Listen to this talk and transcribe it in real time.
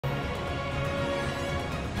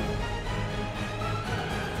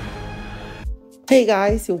Hey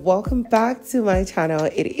guys, welcome back to my channel.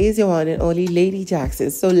 It is your one and only Lady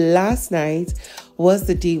Jackson. So last night was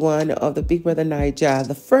the day one of the Big Brother Naija,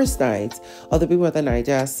 the first night of the Big Brother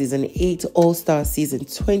Naija season 8 All-Star season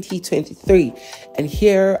 2023. And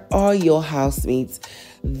here are your housemates.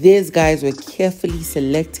 These guys were carefully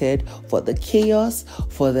selected for the chaos,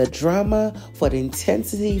 for the drama, for the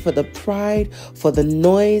intensity, for the pride, for the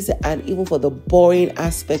noise, and even for the boring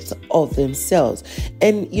aspects of themselves.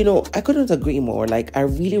 And, you know, I couldn't agree more. Like, I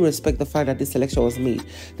really respect the fact that this selection was made.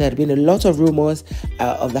 There had been a lot of rumors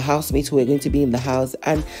of the housemates who were going to be in the house.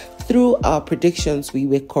 And through our predictions, we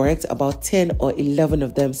were correct about 10 or 11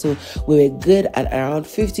 of them. So we were good at around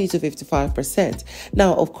 50 to 55%.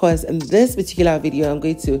 Now, of course, in this particular video, I'm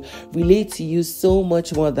going to relate to you so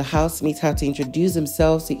much more. The housemates had to introduce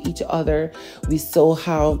themselves to each other. We saw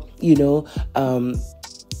how, you know,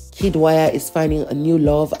 Kidwaya is finding a new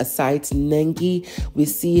love aside Nengi. We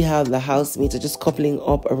see how the housemates are just coupling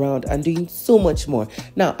up around and doing so much more.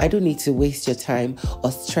 Now, I don't need to waste your time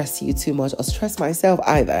or stress you too much or stress myself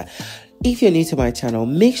either. If you're new to my channel,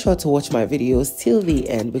 make sure to watch my videos till the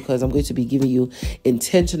end because I'm going to be giving you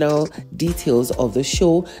intentional details of the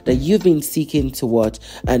show that you've been seeking to watch.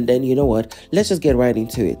 And then, you know what? Let's just get right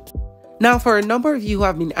into it. Now, for a number of you who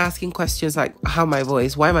have been asking questions like why my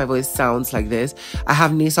voice sounds like this, I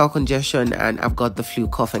have nasal congestion and I've got the flu,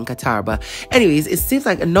 cough, and catarrh. But anyways, it seems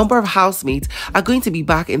like a number of housemates are going to be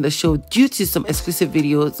back in the show due to some exclusive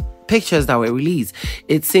pictures that were released.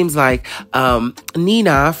 It seems like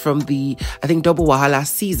Nina from the, I think, Double Wahala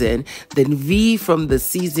season, then V from the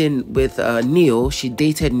season with Neil, she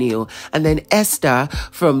dated Neil, and then Esther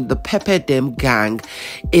from the Pepper Dem gang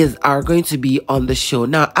are going to be on the show.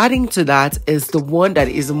 Now, adding to that is the one that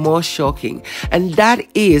is more shocking, and that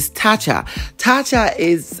is Tacha. Tacha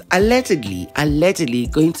is allegedly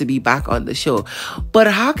going to be back on the show. But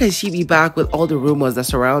how can she be back with all the rumors that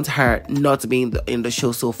surround her not being in the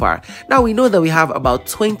show so far? Now, we know that we have about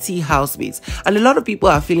 20 housemates, and a lot of people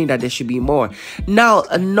are feeling that there should be more. Now,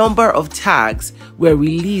 a number of tags were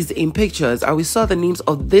released in pictures, and we saw the names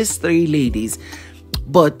of these 3 ladies.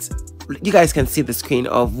 But you guys can see the screen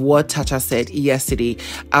of what Tacha said yesterday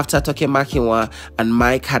after Toke Makinwa and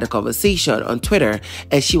Mike had a conversation on Twitter.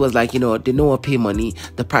 And she was like, you know, they know what pay money,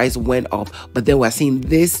 the price went up. But then we're seeing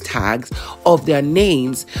these tags of their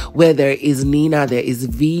names where there is Nina, there is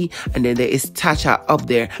V, and then there is Tacha up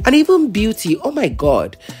there. And even Beauty, oh my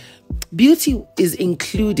God. Beauty is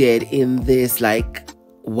included in this, like,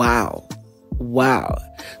 wow.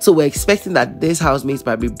 So we're expecting that these housemates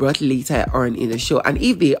might be brought later on in the show. And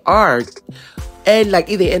if they are, and like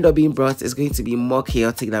if they end up being brought, it's going to be more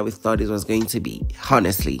chaotic than we thought it was going to be,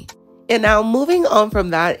 honestly. And now moving on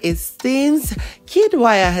from that, it seems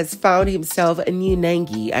Kidwaya has found himself a new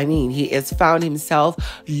Nengi. I mean, he has found himself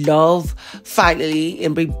love finally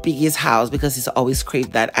in Big Biggie's house because he's always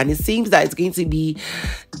craved that. And it seems that it's going to be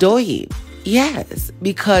Doyin. Yes,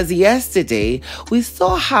 because yesterday we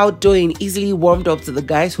saw how Doyin easily warmed up to the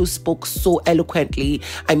guys who spoke so eloquently.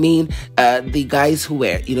 I mean, the guys who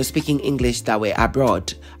were, you know, speaking English that were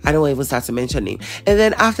abroad. I don't even start to mention him. And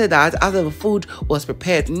then after that, after the food was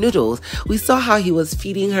prepared, noodles, we saw how he was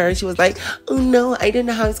feeding her. She was like, oh no, I don't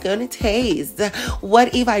know how it's going to taste.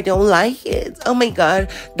 What if I don't like it? Oh my God,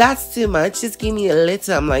 that's too much. Just give me a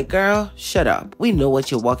little. I'm like, girl, shut up. We know what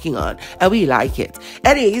you're working on and we like it.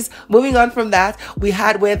 Anyways, moving on from that, we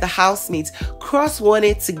had where the housemates Cross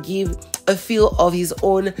wanted to give a feel of his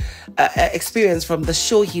own experience from the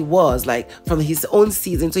show he was, like from his own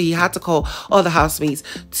season. So he had to call all the housemates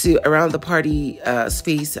to around the party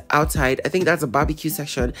space outside. I think that's a barbecue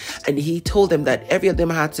section. And he told them that every of them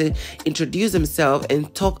had to introduce himself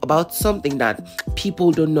and talk about something that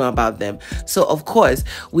people don't know about them. So of course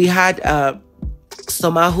we had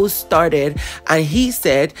Soma, who started, and he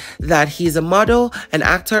said that he's a model, an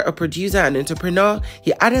actor, a producer, an entrepreneur.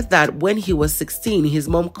 He added that when he was 16, his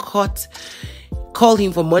mom called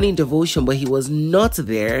him for morning devotion, but he was not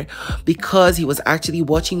there because he was actually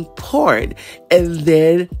watching porn. And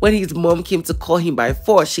then when his mom came to call him by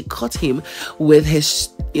force, she caught him with his,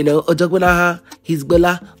 you know, Odogwunaha, his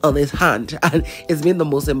bola on his hand. And it's been the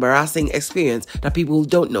most embarrassing experience that people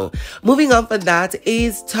don't know. Moving on from that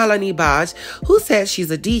is Bbnaija8, who says she's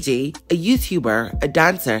a DJ, a YouTuber, a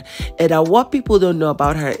dancer, and that what people don't know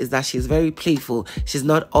about her is that she's very playful. She's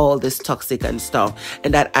not all this toxic and stuff.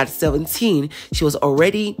 And that at 17, she was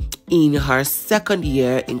already in her 2nd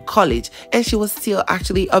year in college and she was still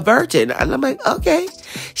actually a virgin. And I'm like, okay.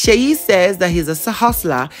 Sheyi says that he's a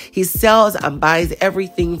hustler. He sells and buys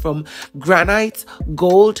everything from granite,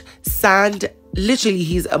 gold, sand, literally,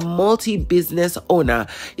 he's a multi-business owner.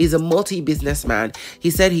 He's a multi-businessman. He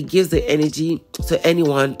said he gives the energy to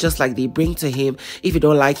anyone just like they bring to him. If you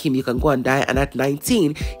don't like him, you can go and die. And at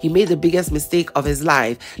 19, he made the biggest mistake of his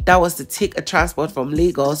life. That was to take a transport from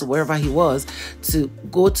Lagos, wherever he was, to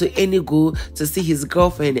go to Enugu to see his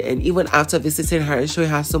girlfriend. And even after visiting her and showing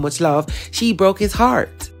her so much love, she broke his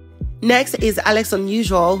heart. Next is Alex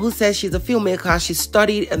Unusual, who says she's a filmmaker. She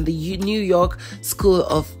studied in the New York School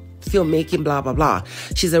of Filmmaking, blah blah blah.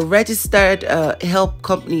 She's a registered help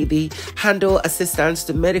company. They handle assistance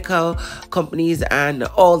to medical companies and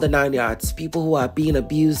all the 9 yards, people who are being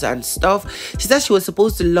abused and stuff. She said she was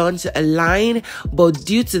supposed to launch a line, but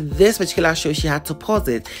due to this particular show, she had to pause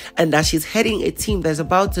it, and that she's heading a team that's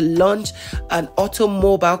about to launch an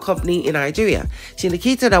automobile company in Nigeria. She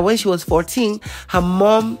indicated that when she was 14,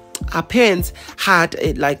 her parents had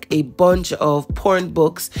a bunch of porn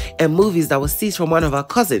books and movies that was seized from one of her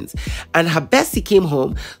cousins, and her bestie came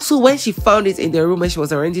home. So when she found it in their room, when she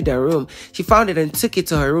was arranging their room, she found it and took it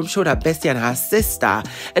to her room, showed her bestie and her sister,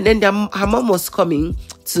 and then her mom was coming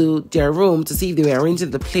to their room to see if they were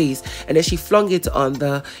arranging the place, and then she flung it on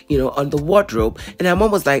the wardrobe, and her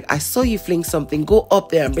mom was like, "I saw you fling something, go up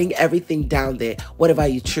there and bring everything down there, whatever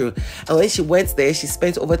you threw." And when she went there, she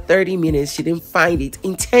spent over 30 minutes. She didn't find it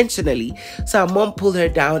intentionally, so her mom pulled her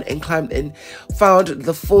down and climbed and found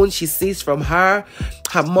the phone she seized from her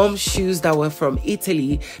mom's shoes that were from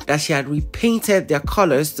Italy, that she had repainted their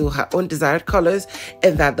colors to her own desired colors,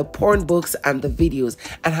 and that the porn books and the videos,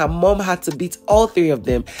 and her mom had to beat all three of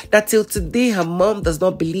them. That till today, her mom does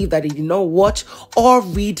not believe that he did not watch or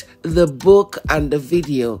read the book and the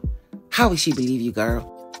video. How will she believe you, girl?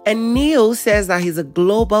 And Neil says that he's a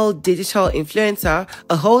global digital influencer,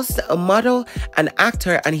 a host, a model, an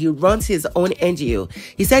actor, and he runs his own NGO.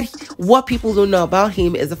 He said what people don't know about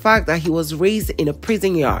him is the fact that he was raised in a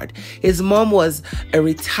prison yard. His mom was a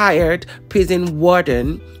retired prison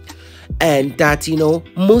warden, and that,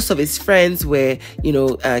 most of his friends were,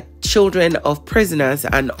 children of prisoners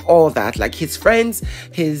and all that. Like his friends,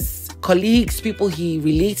 his colleagues, people he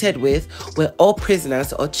related with were all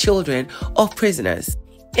prisoners or children of prisoners.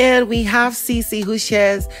 And we have CeeC, who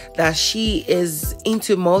shares that she is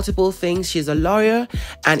into multiple things. She's a lawyer,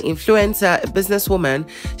 an influencer, a businesswoman.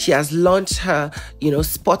 She has launched her,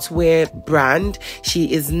 sportswear brand.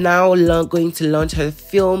 She is now going to launch her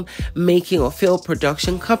film making or film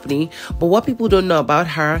production company. But what people don't know about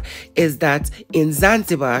her is that in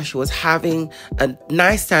Zanzibar, she was having a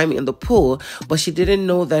nice time in the pool, but she didn't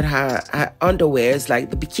know that her underwears, like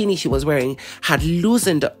the bikini she was wearing, had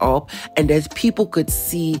loosened up, and that people could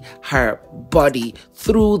see her body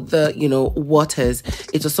through the waters.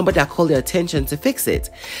 It was somebody that called their attention to fix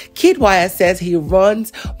it. Kid Wire says he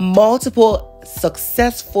runs multiple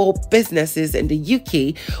successful businesses in the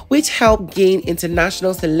UK which help gain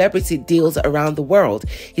international celebrity deals around the world.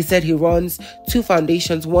 He said he runs 2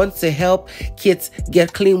 foundations, one to help kids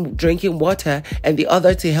get clean drinking water, and the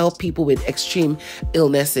other to help people with extreme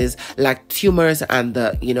illnesses like tumors and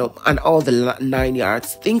and all the 9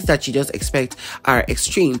 yards, things that you just expect are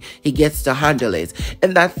extreme. He gets to handle it.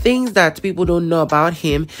 And that things that people don't know about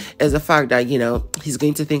him is the fact that he's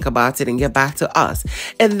going to think about it and get back to us.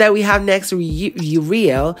 And then we have next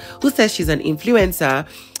Uriel, who says she's an influencer.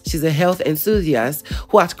 She's a health enthusiast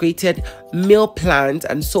who has created meal plans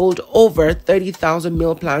and sold over 30,000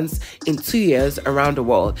 meal plans in 2 years around the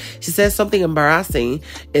world. She says something embarrassing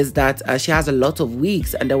is that she has a lot of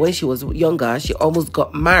wigs, and that when she was younger, she almost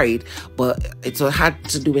got married, but it had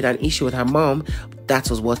to do with an issue with her mom. That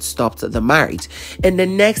was what stopped the marriage. And the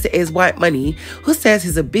next is WhiteMoney, who says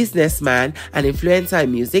he's a businessman, an influencer,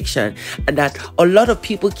 and musician, and that a lot of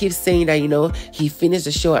people keep saying that, he finished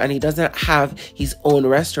the show and he doesn't have his own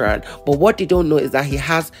restaurant. But what they don't know is that he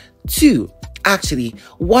has 2. Actually,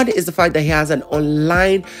 one is the fact that he has an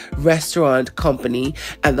online restaurant company,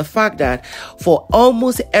 and the fact that for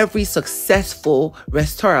almost every successful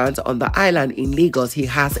restaurant on the island in Lagos, he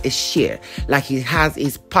has a share. Like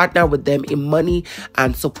he's partnered with them in money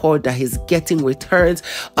and support, that he's getting returns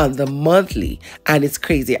on the monthly, and it's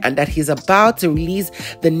crazy. And that he's about to release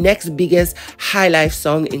the next biggest high life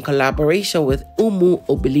song in collaboration with Umu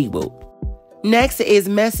Obiligbo. Next is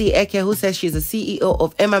Mercy Eke, who says she's the CEO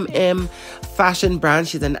of fashion brand.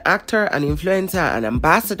 She's an actor, an influencer, an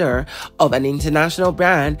ambassador of an international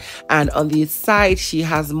brand. And on the side, she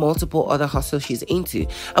has multiple other hustles she's into.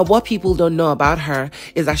 And what people don't know about her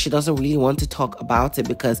is that she doesn't really want to talk about it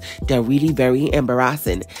because they're really very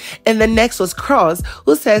embarrassing. And the next was Cross,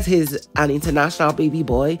 who says he's an international baby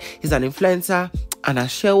boy. He's an influencer and a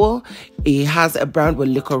show. He has a brand with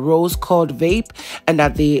liquorose called Vape, and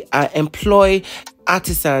that they employ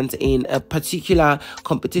artisans in a particular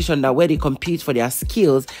competition that where they compete for their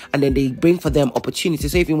skills and then they bring for them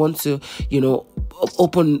opportunities. So if you want to,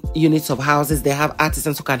 open units of houses, they have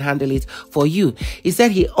artisans who can handle it for you. He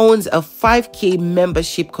said he owns a 5K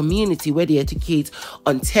membership community where they educate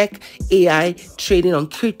on tech, AI, trading on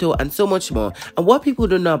crypto, and so much more. And what people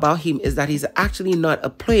don't know about him is that he's actually not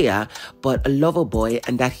a player, but a lover boy,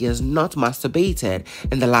 and that he has not masturbated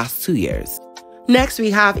in the last 2 years. Next, we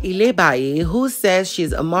have Ilebaye, who says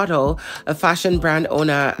she's a model, a fashion brand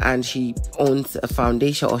owner, and she owns a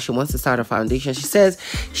foundation, or she wants to start a foundation. She says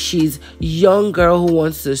she's a young girl who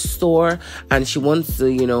wants to store and she wants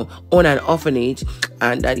to, own an orphanage,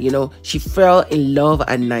 and that, she fell in love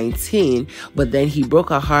at 19, but then he broke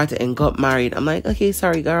her heart and got married. I'm like, okay,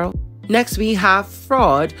 sorry, girl. Next, we have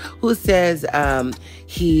Frodd, who says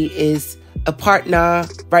he is a partner.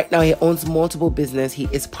 Right now, he owns multiple business. He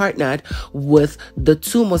is partnered with the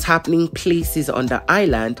two most happening places on the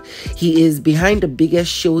island. He is behind the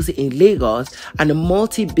biggest shows in Lagos and a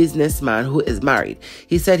multi-businessman who is married.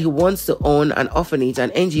 He said he wants to own an orphanage, an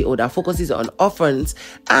NGO that focuses on orphans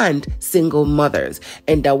and single mothers.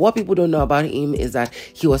 And that what people don't know about him is that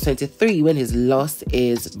he was 23 when he lost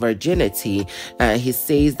his virginity. He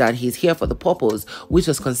says that he's here for the purpose, which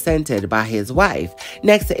was consented by his wife.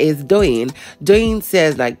 Next is Doyin. Doyin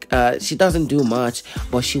says she doesn't do much,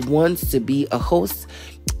 but she wants to be a host,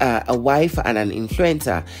 a wife, and an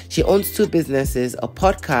influencer. She owns two businesses, a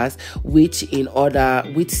podcast which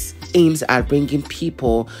aims at bringing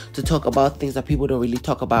people to talk about things that people don't really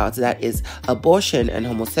talk about. That is abortion and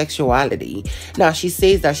homosexuality. Now, she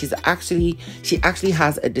says that she actually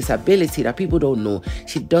has a disability that people don't know.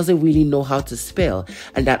 She doesn't really know how to spell,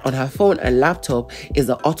 and that on her phone and laptop is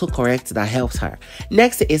the autocorrect that helps her.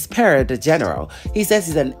 Next is Pere, the general. He says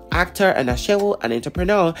he's an actor, an ashewo, an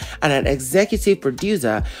entrepreneur, and an executive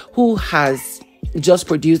producer who has just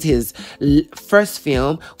produced his first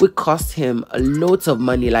film, which cost him loads of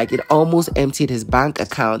money. It almost emptied his bank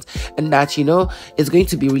account, and that is going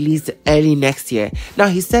to be released early next year. Now,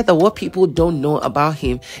 he said that what people don't know about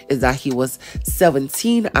him is that he was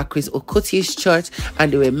 17 at Chris Okothie's church,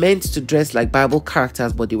 and they were meant to dress like Bible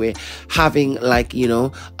characters, but they were having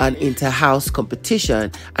an inter-house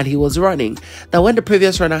competition, and he was running. Now, when the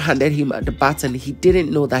previous runner handed him the baton, he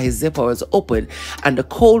didn't know that his zipper was open, and the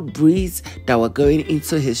cold breeze that were going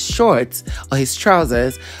into his shorts or his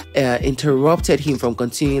trousers interrupted him from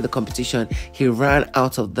continuing the competition. He ran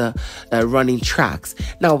out of the running tracks.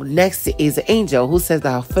 Now, next is Angel, who says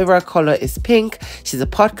that her favorite color is pink. She's a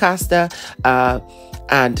podcaster,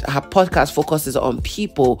 and her podcast focuses on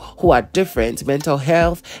people who are different, mental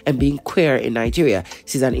health, and being queer in Nigeria.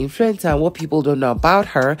 She's an influencer, and what people don't know about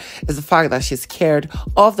her is the fact that she's scared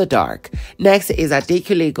of the dark. Next is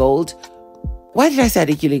Adekunle Gold. Why did I say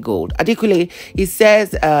Adekunle Gold? Adekunle, he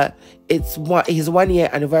says it's his 1 year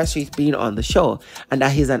anniversary being on the show, and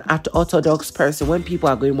that he's an orthodox person. When people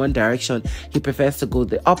are going one direction, he prefers to go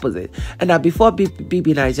the opposite. And that before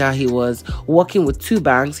Bbnaija, he was working with two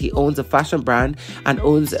banks. He owns a fashion brand and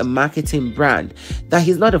owns a marketing brand. That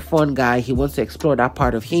he's not a fun guy. He wants to explore that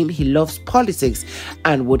part of him. He loves politics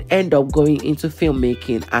and would end up going into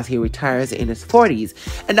filmmaking as he retires in his 40s.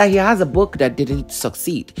 And that he has a book that didn't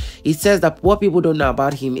succeed. He says that what people don't know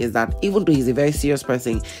about him is that even though he's a very serious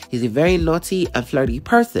person, he's a very naughty and flirty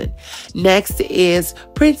person. Next is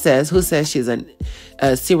Princess, who says she's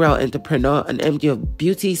a serial entrepreneur, an MD of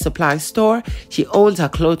beauty supply store. She owns her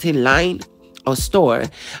clothing line or store,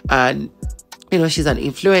 and she's an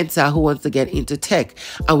influencer who wants to get into tech,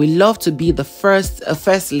 and we love to be the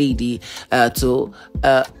first lady to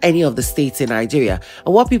any of the states in Nigeria.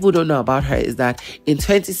 And what people don't know about her is that in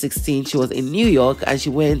 2016 she was in New York, and she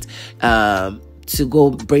went to go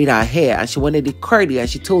braid her hair, and she wanted it curly, and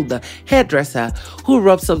she told the hairdresser, who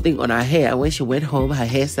rubbed something on her hair, and when she went home her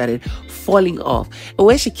hair started falling off. And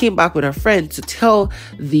when she came back with her friend to tell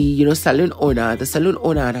the salon owner, the salon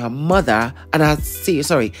owner and her mother and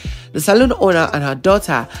the salon owner and her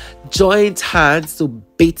daughter joined hands to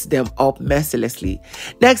beat them up mercilessly.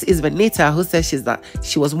 Next is Vanessa, who says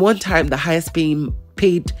she was one time the highest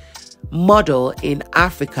paid model in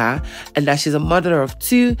Africa, and that she's a mother of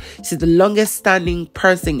two. She's the longest standing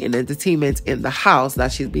person in entertainment in the house,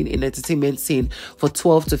 that she's been in entertainment scene for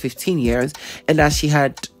 12 to 15 years, and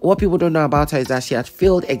that what people don't know about her is that she had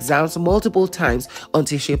failed exams multiple times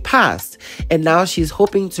until she passed, and now she's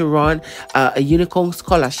hoping to run a unicorn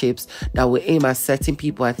scholarships that will aim at certain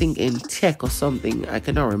people, I think in tech or something, I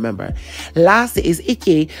cannot remember. Last is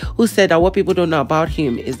Ike, who said that what people don't know about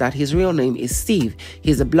him is that his real name is Steve.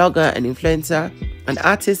 He's a blogger, an influencer, an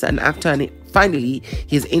artist, an actor, and finally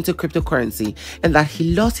he's into cryptocurrency and that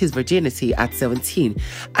he lost his virginity at 17.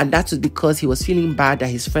 And that was because he was feeling bad that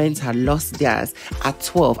his friends had lost theirs at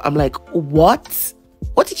 12. I'm like, what?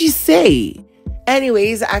 What did you say?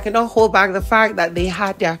 Anyways, I cannot hold back the fact that they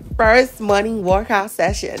had their first morning workout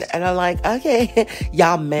session. And I'm like, okay,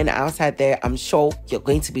 y'all men outside there, I'm sure you're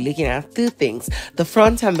going to be looking at two things, the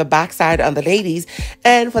front and the back side on the ladies.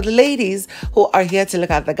 And for the ladies who are here to look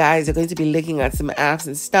at the guys, you're going to be looking at some abs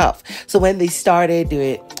and stuff. So when they started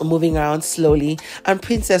doing it, moving around slowly, and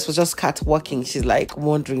Princess was just catwalking, she's like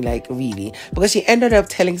wondering, like, really? Because she ended up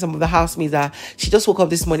telling some of the housemates that she just woke up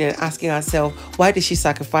this morning and asking herself, why did she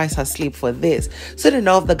sacrifice her sleep for this? Soon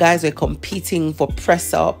enough, the guys were competing for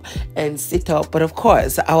press up and sit up. But of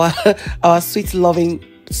course, our sweet loving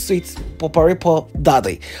sweet poporipo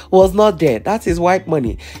daddy was not there. That's his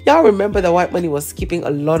WhiteMoney. Y'all remember that WhiteMoney was skipping a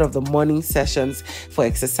lot of the morning sessions for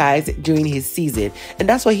exercise during his season, and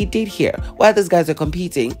that's what he did here. While those guys were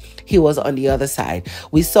competing, he was on the other side.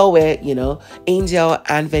 We saw where, you know, Angel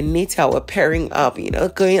and Venita were pairing up, you know,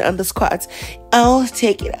 going on the squats. Oh,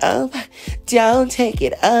 take it up, down, take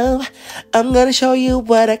it up. I'm gonna show you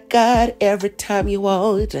what I got every time you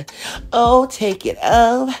want. Oh, take it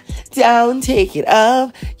up, down, take it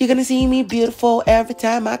up. You're gonna see me beautiful every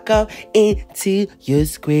time I come into your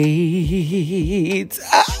screens.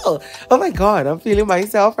 Oh my God, I'm feeling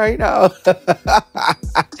myself right now.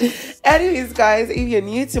 Anyways, guys, if you're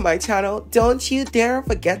new to my channel, don't you dare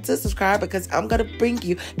forget to subscribe, because I'm gonna bring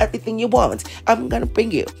you everything you want. I'm gonna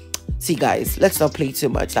bring you. See, guys, let's not play too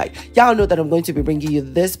much. Like, y'all know that I'm going to be bringing you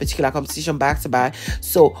this particular competition back to back.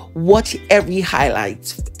 So watch every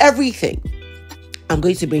highlight, everything. I'm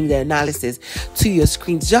going to bring the analysis to your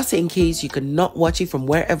screens just in case you cannot watch it from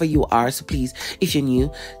wherever you are. So please, if you're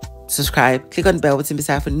new, subscribe, click on the bell button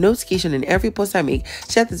beside for notification in every post I make,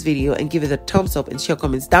 share this video and give it a thumbs up and share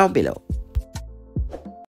comments down below.